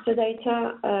the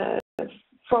data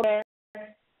from there,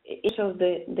 so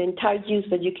the entire use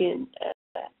that you can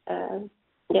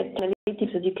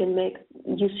analytics that you can make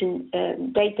using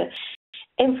data,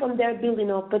 and from there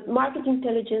building up. But market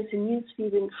intelligence and news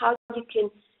feeding, how you can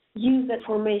use that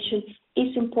information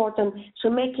is important. So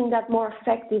making that more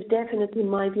effective definitely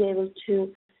might be able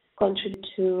to contribute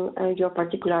to your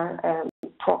particular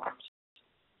programs.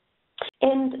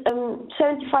 And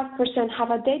 75%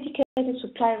 have a dedicated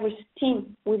supplier risk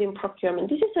team within procurement.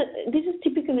 This is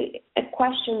typically a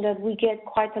question that we get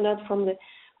quite a lot from the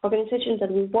organizations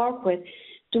that we work with.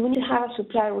 Do we need to have a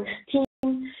supplier risk team?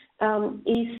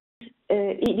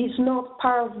 It is not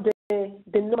part of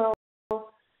the normal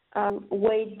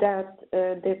way that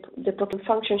the procurement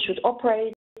function should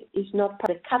operate. It's not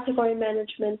part of the category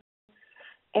management,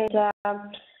 and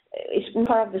it's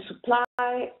part of the supply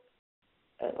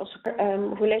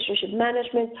relationship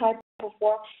management type of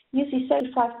work. Usually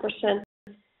 75%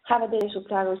 have a daily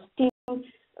supplier team.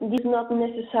 This is not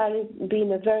necessarily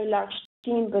being a very large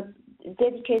team, but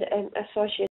dedicated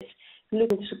associates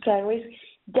looking at supplier risk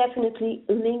definitely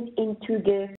linked into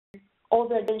the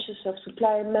other dimensions of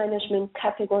supplier management,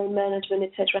 category management,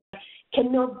 etc.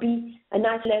 Cannot be an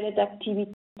isolated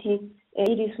activity.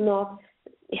 It is not.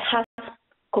 It has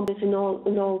components in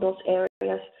all those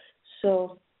areas.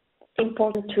 So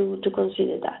important to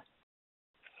consider that.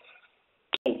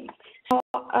 Okay. So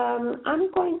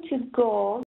I'm going to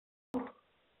go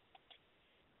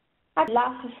at the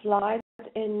last slide,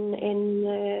 and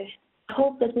I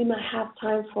hope that we might have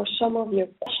time for some of your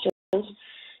questions.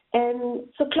 And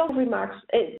so closing remarks.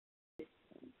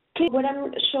 What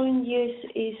I'm showing you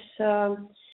is some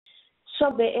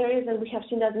of the areas that we have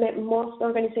seen that most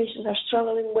organizations are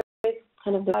struggling with,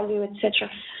 kind of the value, etc.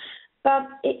 But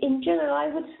in general, I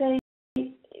would say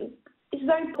it's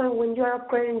very important when you are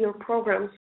upgrading your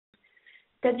programs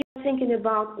that you're thinking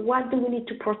about what do we need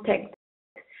to protect.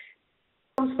 It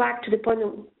comes back to the point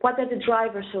of what are the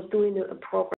drivers of doing a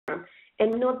program,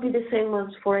 and not be the same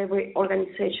ones for every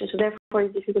organization. So therefore,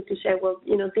 it's difficult to say, well,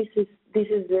 this is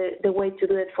the way to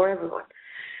do it for everyone.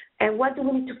 And what do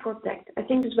we need to protect? I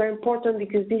think it's very important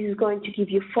because this is going to give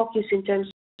you focus in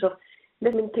terms of the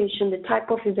implementation, the type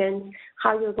of events,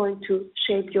 how you're going to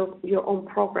shape your own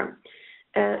program.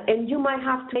 And you might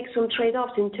have to make some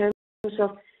trade-offs in terms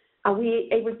of, are we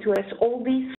able to address all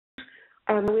these?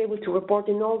 Are we able to report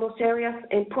in all those areas?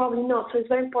 And probably not. So it's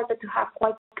very important to have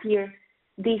quite clear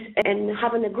this and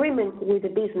have an agreement with the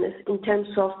business in terms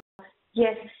of,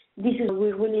 yes, this is what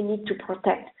we really need to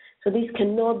protect. So this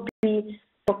cannot be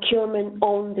procurement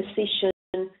own decision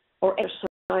or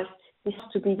exercise. This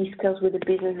has to be discussed with the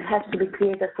business. It has to be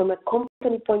clear that from a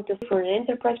company point of view, from an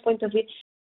enterprise point of view,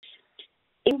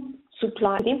 in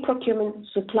supply, in procurement,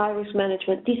 supply risk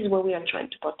management, this is what we are trying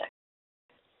to protect.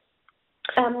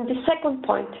 The second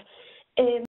point,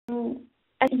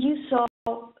 as you saw,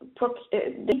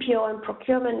 the PO and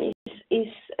procurement is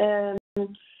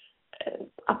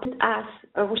as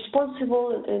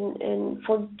responsible and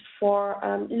for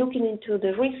looking into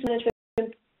the risk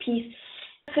management piece,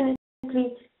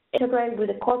 definitely integrate with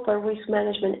the corporate risk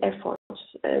management efforts.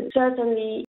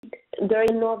 Certainly, there is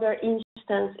another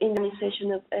instance in the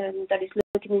organization that is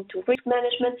looking into risk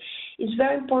management. It's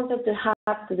very important to have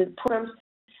that the programs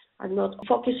are not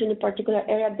focused in a particular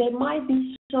area. There might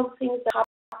be some things that are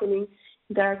happening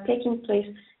that are taking place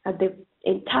at the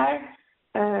entire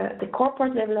the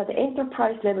corporate level, at the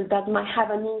enterprise level, that might have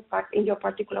an impact in your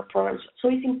particular programs. So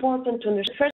it's important to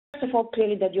understand, first of all,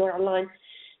 clearly that you're aligned,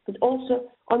 but also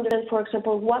understand, for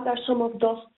example, what are some of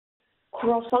those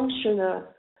cross-functional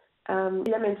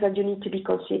elements that you need to be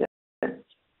considered.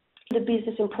 The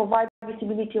business and provide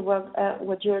visibility of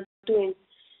what you're doing.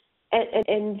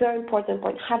 And very important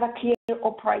point, have a clear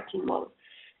operating model.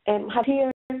 Have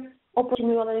clear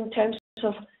operating model in terms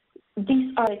of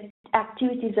these are the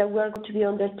activities that we're going to be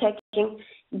undertaking.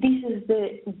 This is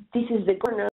the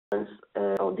governance,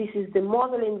 or this is the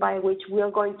modeling by which we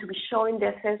are going to be showing the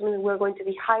assessment. We're going to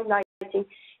be highlighting, and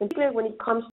particularly when it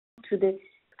comes to the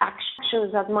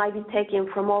actions that might be taken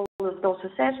from all of those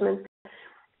assessments,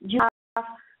 you have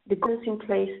the governance in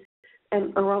place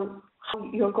around how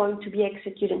you're going to be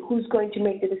executing, who's going to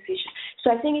make the decision.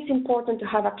 So I think it's important to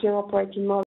have a clear operating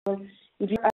model. If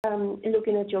you're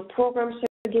looking at your programs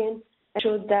again,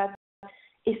 ensure that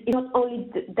it's not only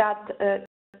that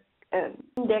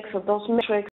index of those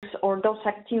metrics or those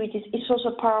activities, it's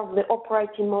also part of the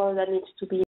operating model that needs to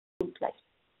be in place.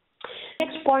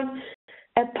 Next point,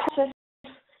 A process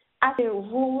as a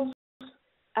rules,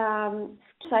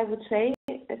 I would say,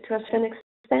 to a certain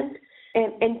extent,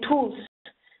 and tools.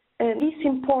 It's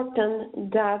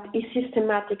important that it's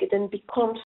systematic and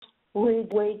becomes really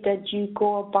the way that you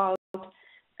go about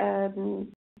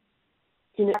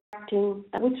acting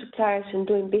with suppliers and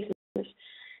doing business.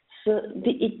 So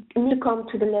it needs to come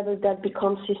to the level that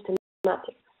becomes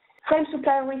systematic. Frame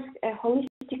supplier risk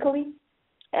holistically.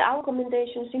 Our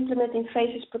recommendations implementing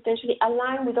phases potentially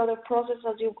align with other processes,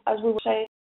 as we would say,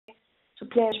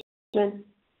 supplier management,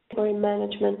 inventory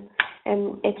management,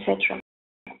 and etc.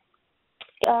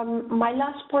 My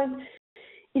last point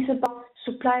is about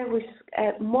supplier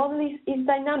risk. Model is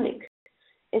dynamic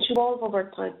and should evolve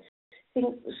over time. I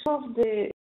think some of the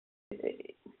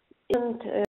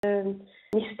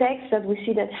mistakes that we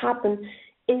see that happen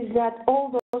is that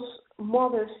all those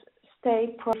models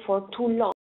stay for too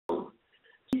long.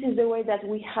 This is the way that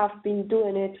we have been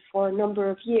doing it for a number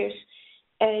of years,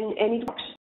 and it works.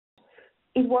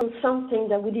 It was something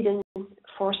that we didn't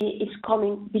foresee is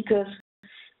coming because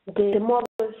the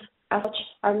models as such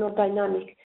are not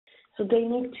dynamic. So they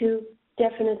need to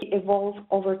definitely evolve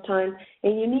over time,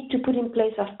 and you need to put in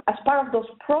place as part of those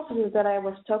processes that I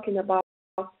was talking about,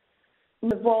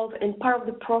 evolve, and part of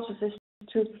the processes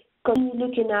to continue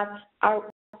looking at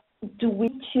do we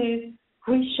need to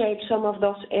reshape some of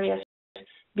those areas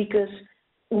because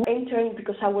we're entering,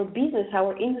 because our business,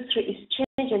 our industry is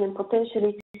changing, and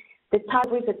potentially the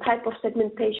type of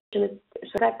segmentation, the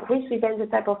type of risk event, the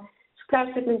type of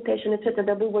supplier segmentation, etc.,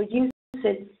 that we were using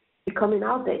becoming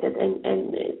outdated,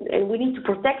 and we need to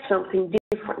protect something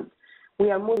different. We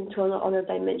are moving to another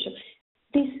dimension.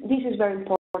 This is very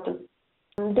important.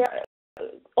 There are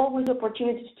always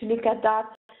opportunities to look at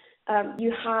that.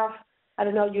 You have, I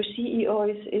don't know, your CEO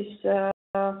is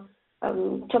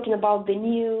talking about the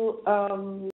new,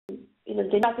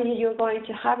 the strategy you're going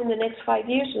to have in the next 5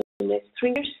 years, or the next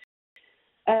 3 years,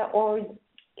 or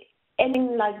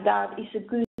anything like that is a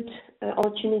good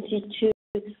opportunity to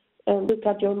look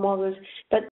at your models.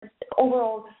 But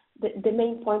overall, the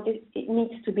main point is it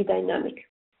needs to be dynamic.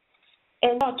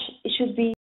 And such, it should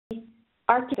be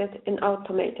architected and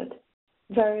automated.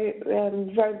 Very,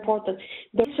 very important.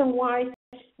 The reason why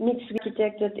it needs to be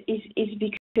architected is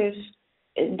because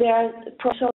there are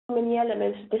so many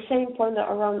elements. The same point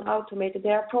around automated.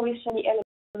 There are probably so many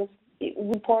elements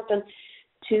important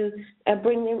to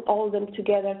bring all them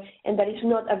together, and that is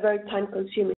not a very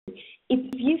time-consuming. If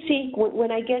you see,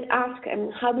 when I get asked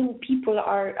how many people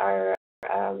are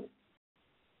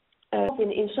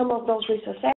in some of those risk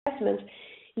assessments,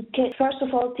 it can, first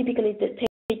of all, typically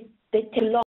they take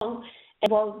long, and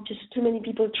well, just too many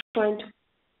people trying to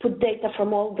put data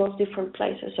from all those different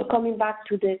places. So coming back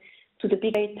to the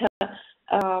big data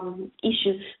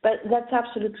issue, but that's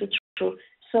absolutely true.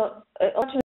 So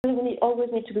we always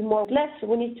need to be more or less.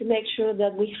 We need to make sure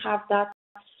that we have that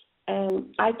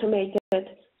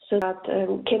automated so that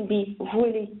can be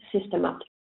really systematic.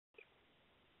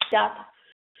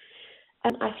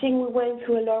 And I think we went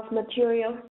through a lot of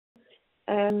material.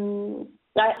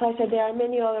 Like I said, there are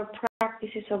many other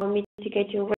practices of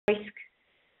mitigating risk,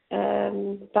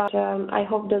 but I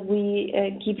hope that we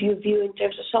give you a view in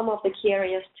terms of some of the key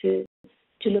areas to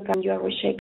look at your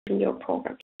reshaping your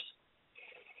programs.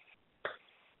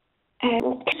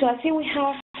 So I think we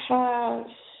have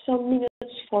some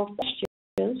minutes for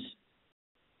questions.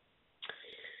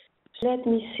 Let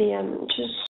me see, I'm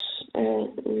just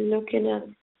looking at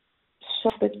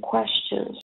some of the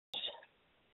questions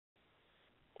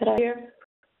that are here.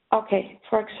 Okay,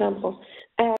 for example,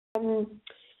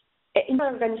 in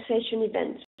organization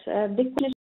events, the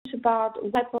question is about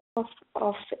what type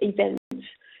of events.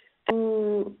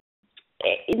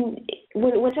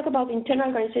 When we talk about internal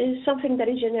organization, something that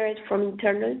is generated from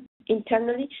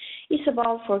internally, it's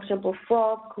about, for example,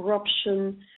 fraud,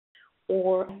 corruption,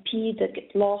 or IP that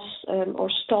get lost or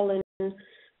stolen.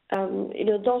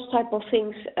 Those type of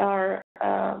things are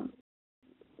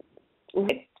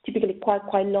typically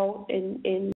quite low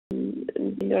in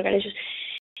the organizations.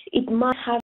 It might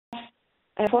have,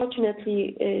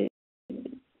 unfortunately,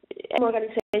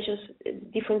 organizations,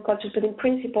 different cultures, but in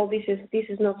principle, this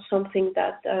is not something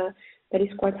that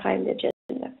is quite high on the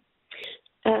agenda.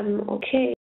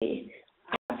 Okay, I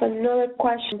have another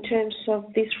question in terms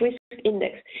of this risk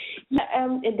index.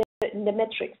 In the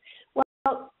metrics.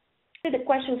 Well, the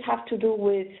questions have to do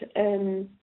with the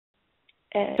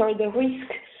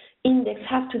risk index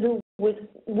have to do with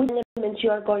which elements you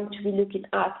are going to be looking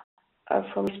at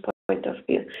from this point of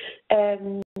view,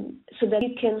 so that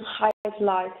you can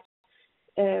highlight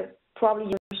probably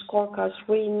your scorecards,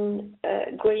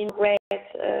 green, red,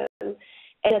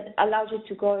 and it allows you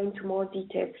to go into more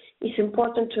detail. It's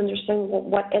important to understand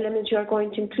what elements you are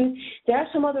going to include. There are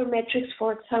some other metrics,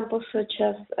 for example, such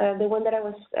as the one that I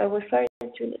was referring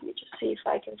to. Let me just see if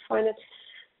I can find it.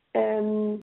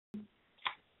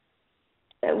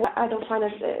 I don't find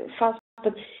it fast,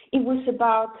 but it was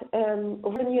about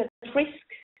revenue at risk.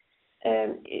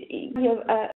 You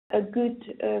have a good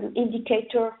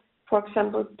indicator, for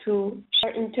example, to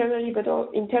share internally, but all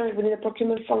internally within the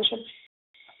procurement function,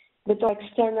 but also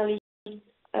externally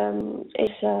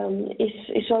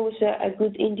is always a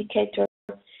good indicator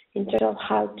in terms of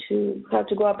how to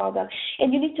go about that.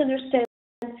 And you need to understand.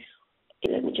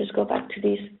 Let me just go back to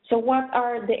this. So, what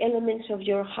are the elements of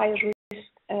your high risk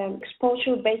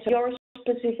exposure based on your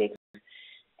specifics,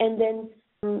 and then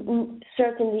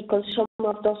certainly some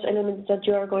of those elements that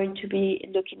you are going to be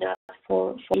looking at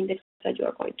for index that you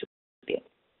are going to build.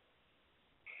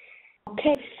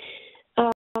 Okay.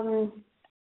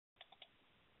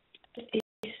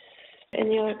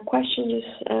 Any other questions?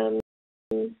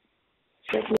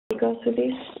 Let me go through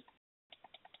this.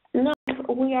 No,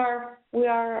 we are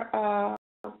a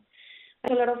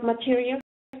lot of material.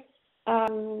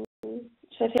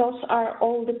 So those are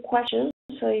all the questions.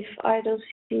 So if I don't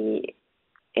see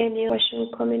any question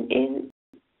coming in,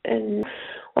 and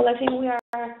well, I think we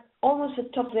are almost at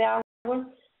the top of the hour.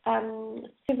 Thank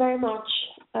you very much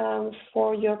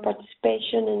for your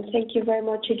participation, and thank you very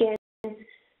much again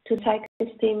to the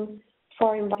Zycus team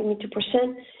for inviting me to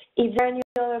present. If there are any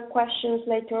other questions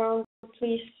later on,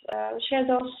 please share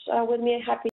those with me.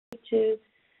 Happy to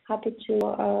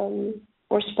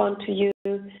respond to you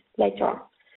later on.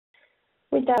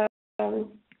 With that,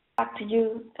 back to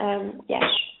you,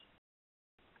 Yash.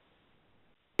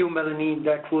 Thank you, Mélani.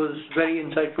 That was very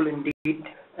insightful indeed.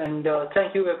 And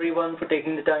thank you, everyone, for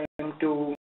taking the time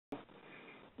to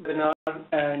webinar.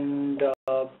 And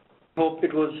hope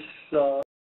it was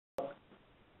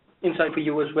insightful for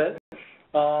you as well.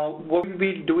 What we'll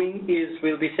be doing is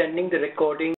we'll be sending the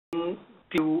recording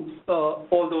to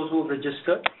all those who have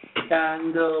registered.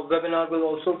 And the webinar will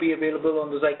also be available on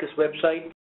the Zycus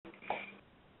website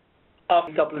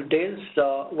after a couple of days.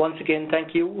 Once again,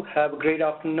 thank you. Have a great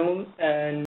afternoon.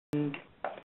 And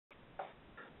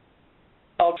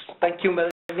thank you,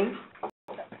 Mélani.